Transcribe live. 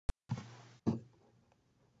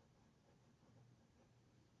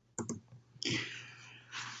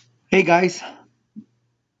Hey guys,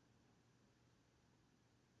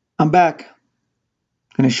 I'm back.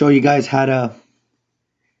 Going to show you guys how to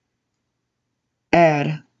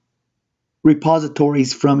add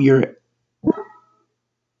repositories from your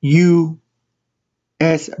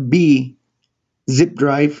USB zip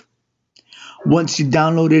drive. Once you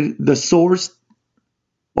downloaded the source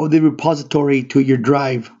or the repository to your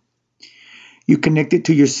drive, you connect it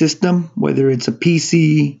to your system, whether it's a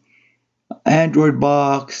PC, Android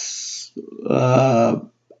box,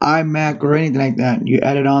 iMac, or anything like that. You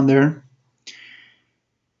add it on there.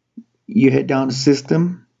 You hit down to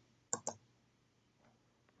system.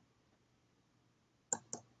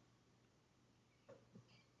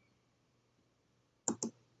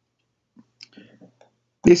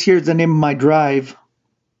 This here is the name of my drive.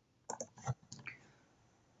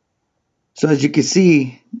 So as you can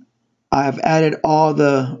see, I've added all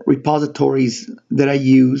the repositories that I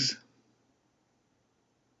use.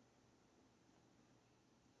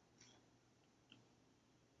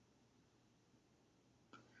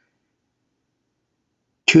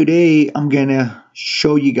 Today, I'm gonna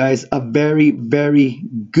show you guys a very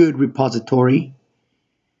good repository.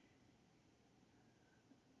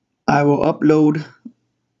 I will upload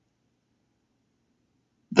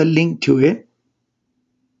the link to it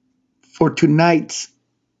for tonight's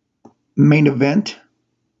main event,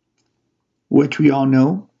 which we all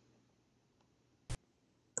know.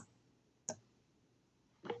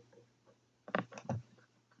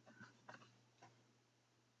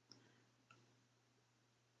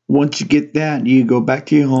 Once you get that, you go back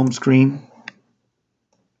to your home screen.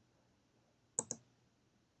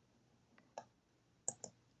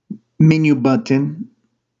 Menu button.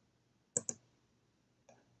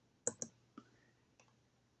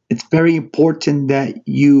 It's very important that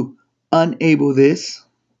you enable this.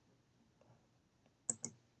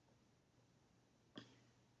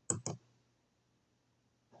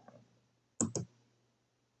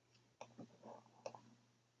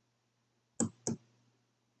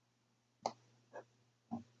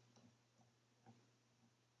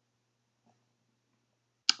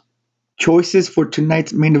 Choices for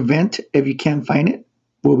tonight's main event, if you can't find it,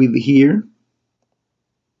 will be here,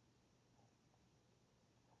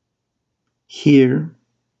 here,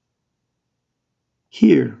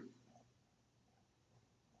 here.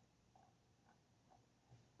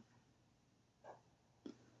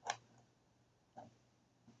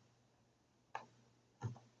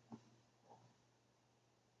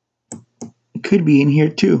 It could be in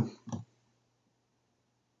here too.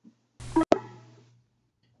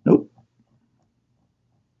 Nope.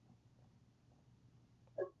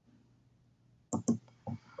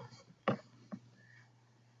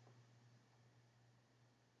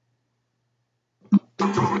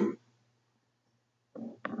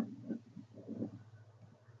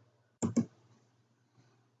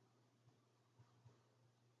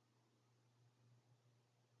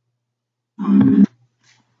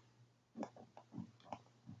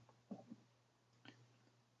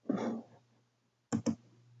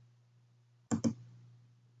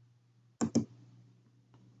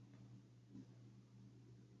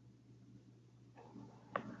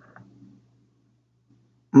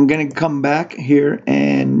 I'm gonna come back here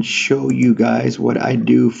and show you guys what I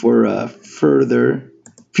do for further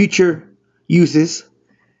future uses.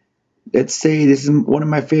 Let's say this is one of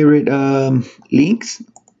my favorite links.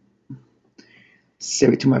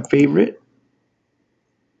 Save it to my favorite.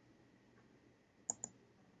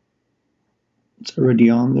 It's already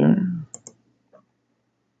on there.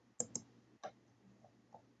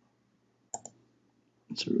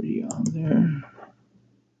 It's already on there.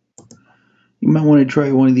 You might want to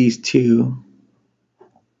try one of these too.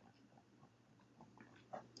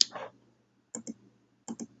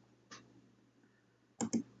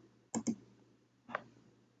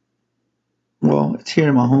 Well, it's here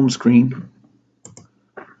in my home screen.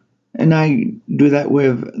 And I do that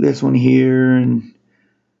with this one here and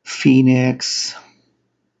Phoenix.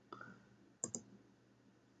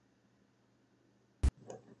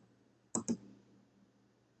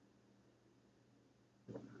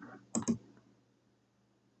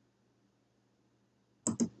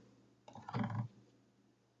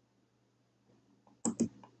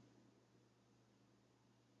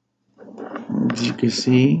 As you can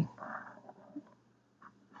see.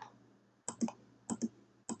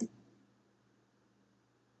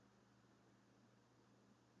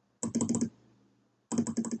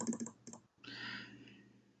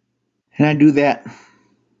 And I do that.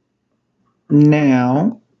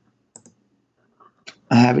 Now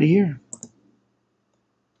I have it here.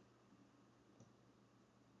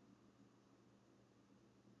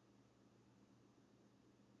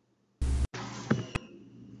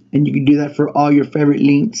 And you can do that for all your favorite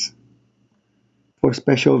links for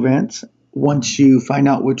special events. Once you find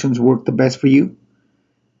out which ones work the best for you,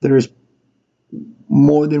 there's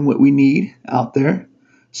more than what we need out there.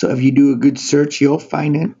 So if you do a good search, you'll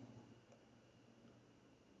find it.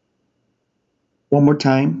 One more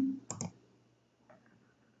time.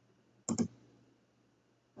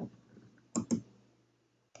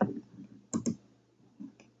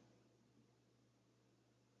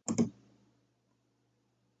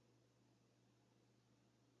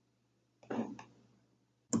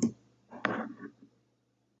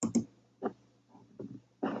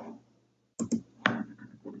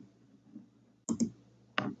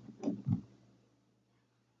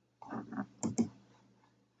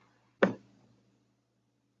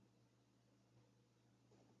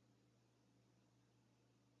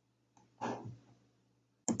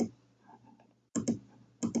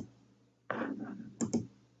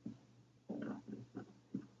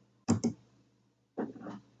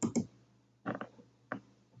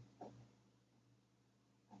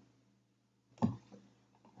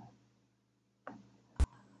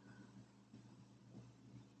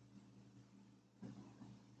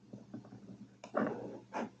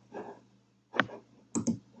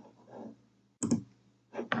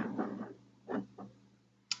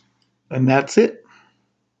 And that's it.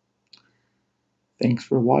 Thanks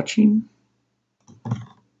for watching.